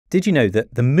Did you know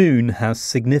that the moon has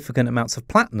significant amounts of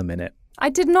platinum in it? I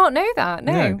did not know that,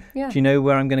 no. Yeah. Do you know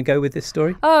where I'm going to go with this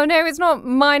story? Oh, no, it's not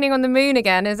mining on the moon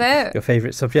again, is it? Your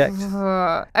favourite subject?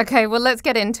 Okay, well, let's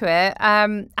get into it.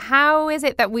 How is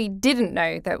it that we didn't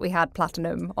know that we had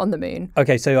platinum on the moon?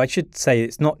 Okay, so I should say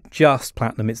it's not just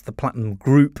platinum, it's the platinum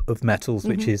group of metals,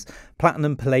 which is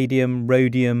platinum, palladium,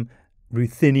 rhodium,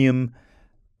 ruthenium,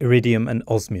 iridium and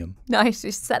osmium. Nice,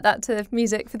 you set that to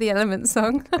music for the Elements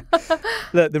song.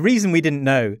 Look, the reason we didn't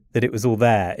know that it was all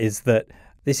there is that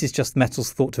this is just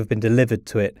metals thought to have been delivered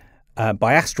to it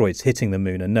by asteroids hitting the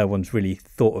moon, and no one's really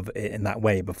thought of it in that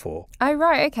way before. Oh,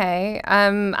 right, okay.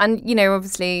 And,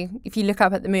 obviously, if you look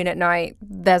up at the moon at night,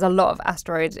 there's a lot of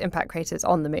asteroid impact craters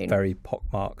on the moon. Very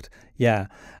pockmarked, yeah.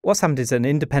 What's happened is an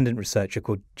independent researcher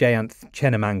called Jayanth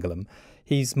Chennamangalam,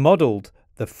 he's modelled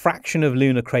the fraction of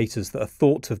lunar craters that are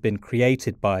thought to have been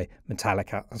created by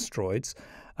metallic asteroids,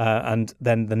 and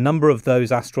then the number of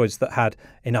those asteroids that had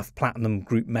enough platinum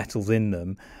group metals in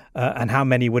them, and how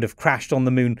many would have crashed on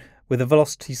the moon with a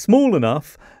velocity small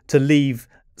enough to leave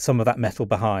some of that metal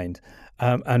behind.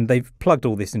 And they've plugged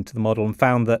all this into the model and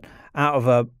found that out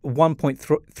of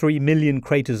 1.3 million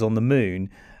craters on the moon,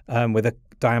 with a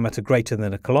diameter greater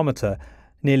than a kilometre,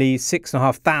 nearly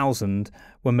 6,500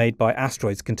 were made by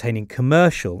asteroids containing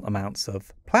commercial amounts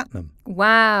of platinum.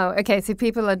 Wow. Okay, so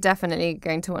people are definitely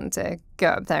going to want to go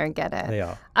up there and get it. They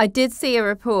are. I did see a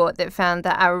report that found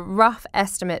that at a rough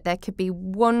estimate, there could be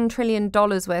 $1 trillion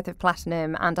worth of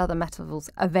platinum and other metals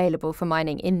available for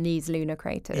mining in these lunar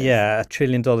craters. Yeah, $1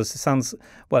 trillion. It sounds,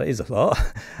 well, it is a lot.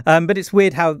 But it's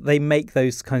weird how they make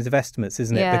those kinds of estimates,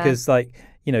 isn't it? Yeah. Because,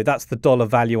 that's the dollar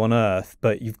value on Earth,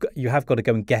 but you have got to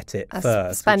go and get it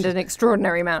first. Spend an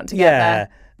extraordinary amount to get there.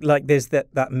 Like there's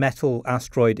that metal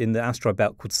asteroid in the asteroid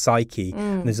belt called Psyche,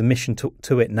 and there's a mission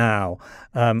to it now,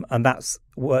 and that's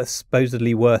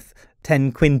supposedly worth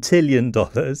 $10 quintillion.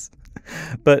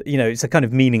 But, it's a kind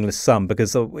of meaningless sum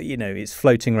because, it's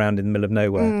floating around in the middle of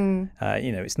nowhere.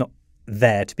 It's not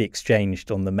there to be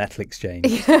exchanged on the metal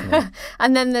exchange.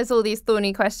 And then there's all these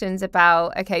thorny questions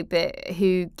about, okay, but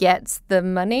who gets the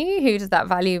money? Who does that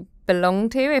value belong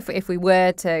to if we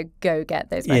were to go get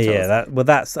those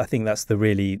metals? I think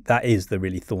that is the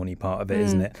really thorny part of it,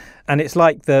 isn't it? And it's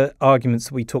like the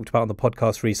arguments we talked about on the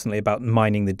podcast recently about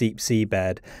mining the deep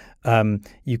seabed.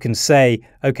 You can say,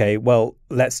 okay, well,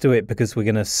 let's do it because we're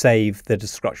going to save the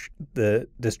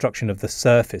destruction of the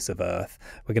surface of Earth.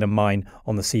 We're going to mine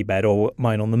on the seabed or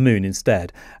mine on the moon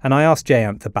instead. And I asked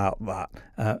Jayanth about that,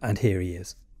 and here he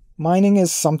is. Mining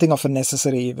is something of a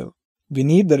necessary evil. We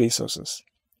need the resources.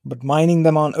 But mining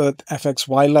them on Earth affects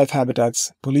wildlife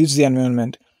habitats, pollutes the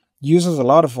environment, uses a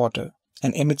lot of water,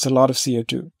 and emits a lot of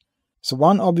CO2. So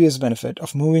one obvious benefit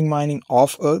of moving mining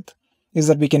off Earth is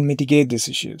that we can mitigate these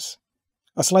issues.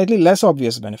 A slightly less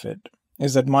obvious benefit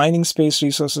is that mining space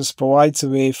resources provides a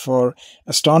way for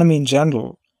astronomy in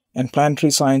general, and planetary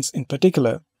science in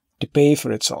particular, to pay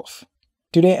for itself.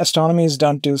 Today, astronomy is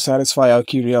done to satisfy our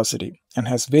curiosity and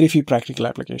has very few practical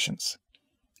applications.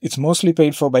 It's mostly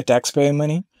paid for by taxpayer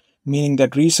money, meaning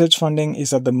that research funding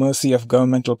is at the mercy of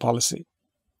governmental policy.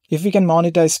 If we can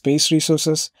monetize space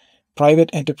resources, private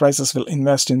enterprises will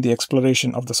invest in the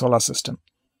exploration of the solar system,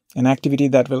 an activity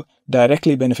that will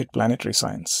directly benefit planetary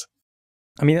science.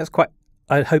 I mean,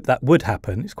 I hope that would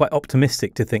happen. It's quite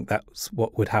optimistic to think that's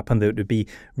what would happen, that it would be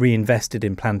reinvested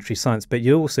in planetary science. But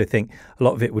you also think a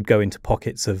lot of it would go into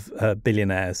pockets of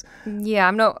billionaires. Yeah,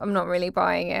 I'm not really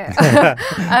buying it.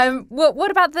 What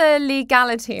about the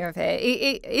legality of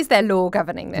it? Is there law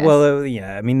governing this? Well,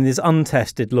 there's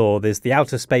untested law. There's the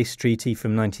Outer Space Treaty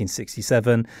from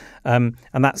 1967, and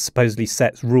that supposedly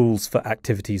sets rules for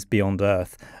activities beyond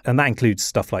Earth. And that includes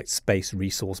stuff like space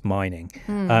resource mining.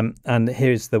 And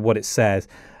here's what it says.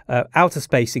 Outer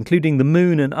space, including the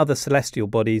moon and other celestial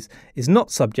bodies, is not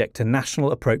subject to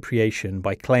national appropriation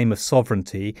by claim of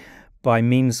sovereignty, by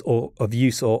means of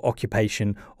use or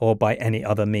occupation, or by any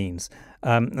other means.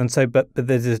 But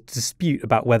there's a dispute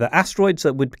about whether asteroids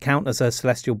would count as a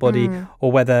celestial body,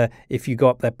 or whether if you go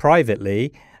up there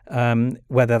privately,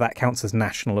 whether that counts as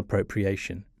national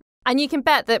appropriation. And you can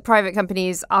bet that private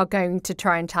companies are going to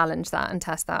try and challenge that and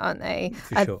test that, aren't they?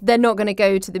 For sure. They're not going to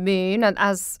go to the moon,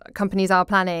 as companies are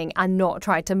planning, and not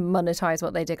try to monetize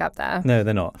what they dig up there. No,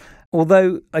 they're not.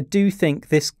 Although I do think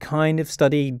this kind of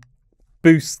study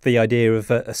boosts the idea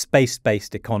of a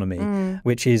space-based economy,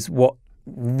 which is what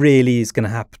really is going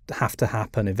to have to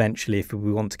happen eventually if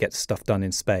we want to get stuff done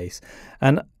in space.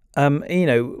 And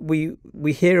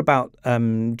we hear about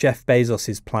Jeff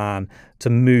Bezos's plan to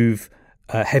move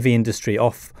heavy industry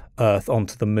off Earth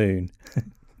onto the moon.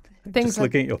 Things Just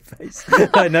looking at your face.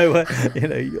 I know,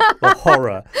 the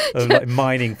horror of like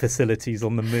mining facilities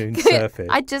on the moon's surface.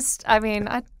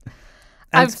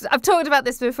 I've talked about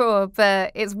this before,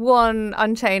 but it's one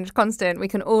unchanged constant. We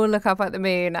can all look up at the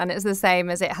moon, and it's the same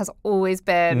as it has always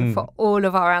been for all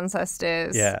of our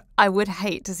ancestors. Yeah. I would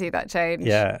hate to see that change.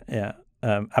 Yeah.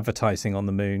 Advertising on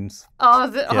the moons.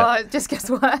 It just gets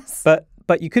worse.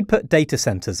 But you could put data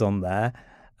centers on there.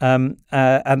 And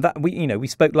that we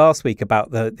spoke last week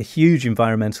about the huge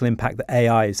environmental impact that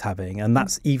AI is having, and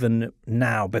that's even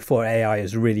now before AI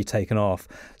has really taken off.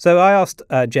 So I asked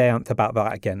Jayanth about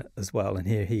that again as well, and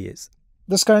here he is.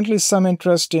 There's currently some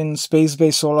interest in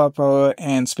space-based solar power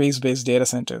and space-based data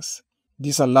centers.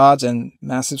 These are large and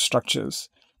massive structures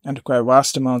and require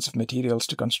vast amounts of materials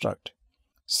to construct.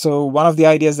 So one of the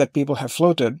ideas that people have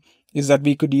floated is that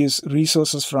we could use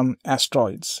resources from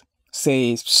asteroids,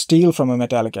 say steel from a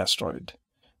metallic asteroid,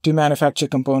 to manufacture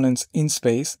components in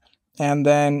space and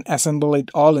then assemble it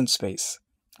all in space.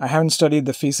 I haven't studied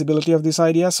the feasibility of this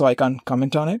idea, so I can't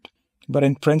comment on it. But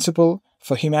in principle,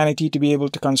 for humanity to be able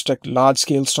to construct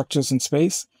large-scale structures in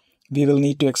space, we will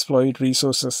need to exploit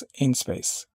resources in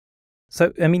space.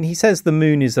 So, he says the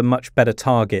moon is a much better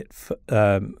target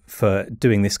for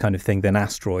doing this kind of thing than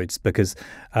asteroids because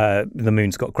the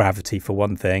moon's got gravity for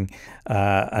one thing,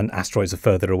 and asteroids are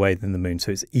further away than the moon,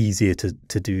 so it's easier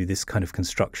to do this kind of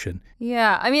construction.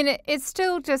 Yeah, it's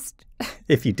still just...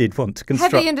 If you did want to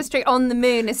construct... Heavy industry on the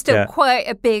moon is still quite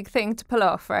a big thing to pull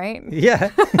off, right? Yeah,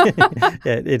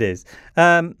 yeah, it is.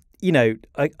 I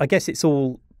guess it's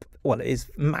all... Well, it is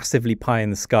massively pie in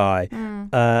the sky.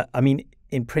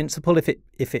 In principle, if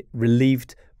it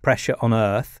relieved pressure on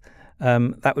Earth,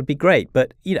 that would be great.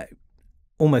 But,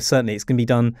 almost certainly it's going to be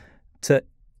done to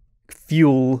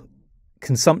fuel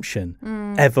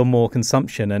consumption, ever more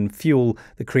consumption, and fuel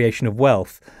the creation of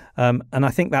wealth. And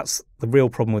I think that's the real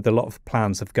problem with a lot of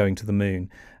plans of going to the moon.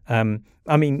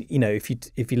 If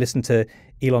you listen to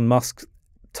Elon Musk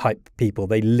type people,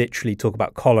 they literally talk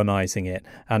about colonizing it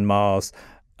and Mars.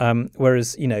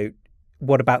 Whereas,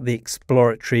 what about the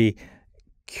exploratory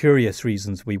curious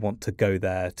reasons we want to go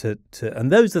there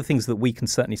and those are the things that we can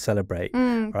certainly celebrate,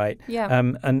 right?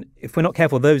 Yeah. And if we're not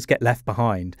careful, those get left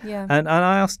behind. Yeah. And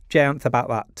I asked Jayanth about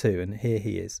that too, and here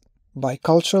he is. By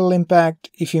cultural impact,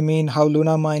 if you mean how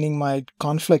lunar mining might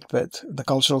conflict with the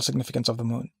cultural significance of the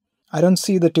moon, I don't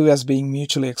see the two as being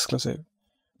mutually exclusive.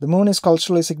 The moon is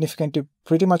culturally significant to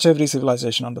pretty much every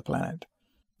civilization on the planet.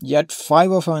 Yet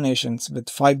 5 of our nations with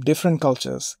 5 different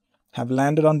cultures have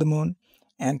landed on the moon,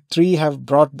 and 3 have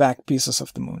brought back pieces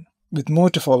of the moon, with more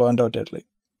to follow undoubtedly.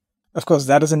 Of course,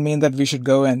 that doesn't mean that we should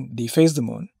go and deface the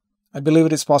moon. I believe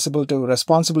it is possible to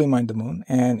responsibly mine the moon,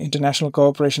 and international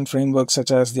cooperation frameworks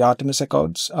such as the Artemis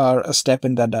Accords are a step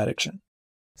in that direction.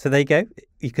 So there you go.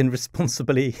 You can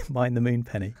responsibly mine the moon,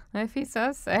 Penny. If he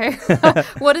says so.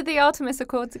 What are the Artemis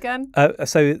Accords again?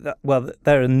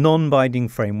 They're a non-binding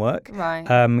framework,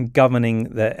 right,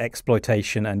 governing the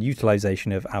exploitation and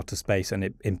utilization of outer space,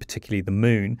 and in particularly the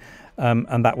moon.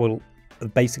 And that will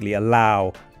basically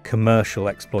allow commercial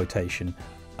exploitation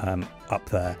up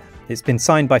there. It's been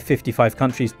signed by 55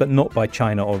 countries, but not by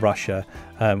China or Russia,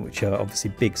 which are obviously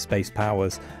big space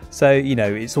powers. So,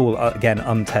 it's all, again,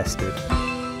 untested.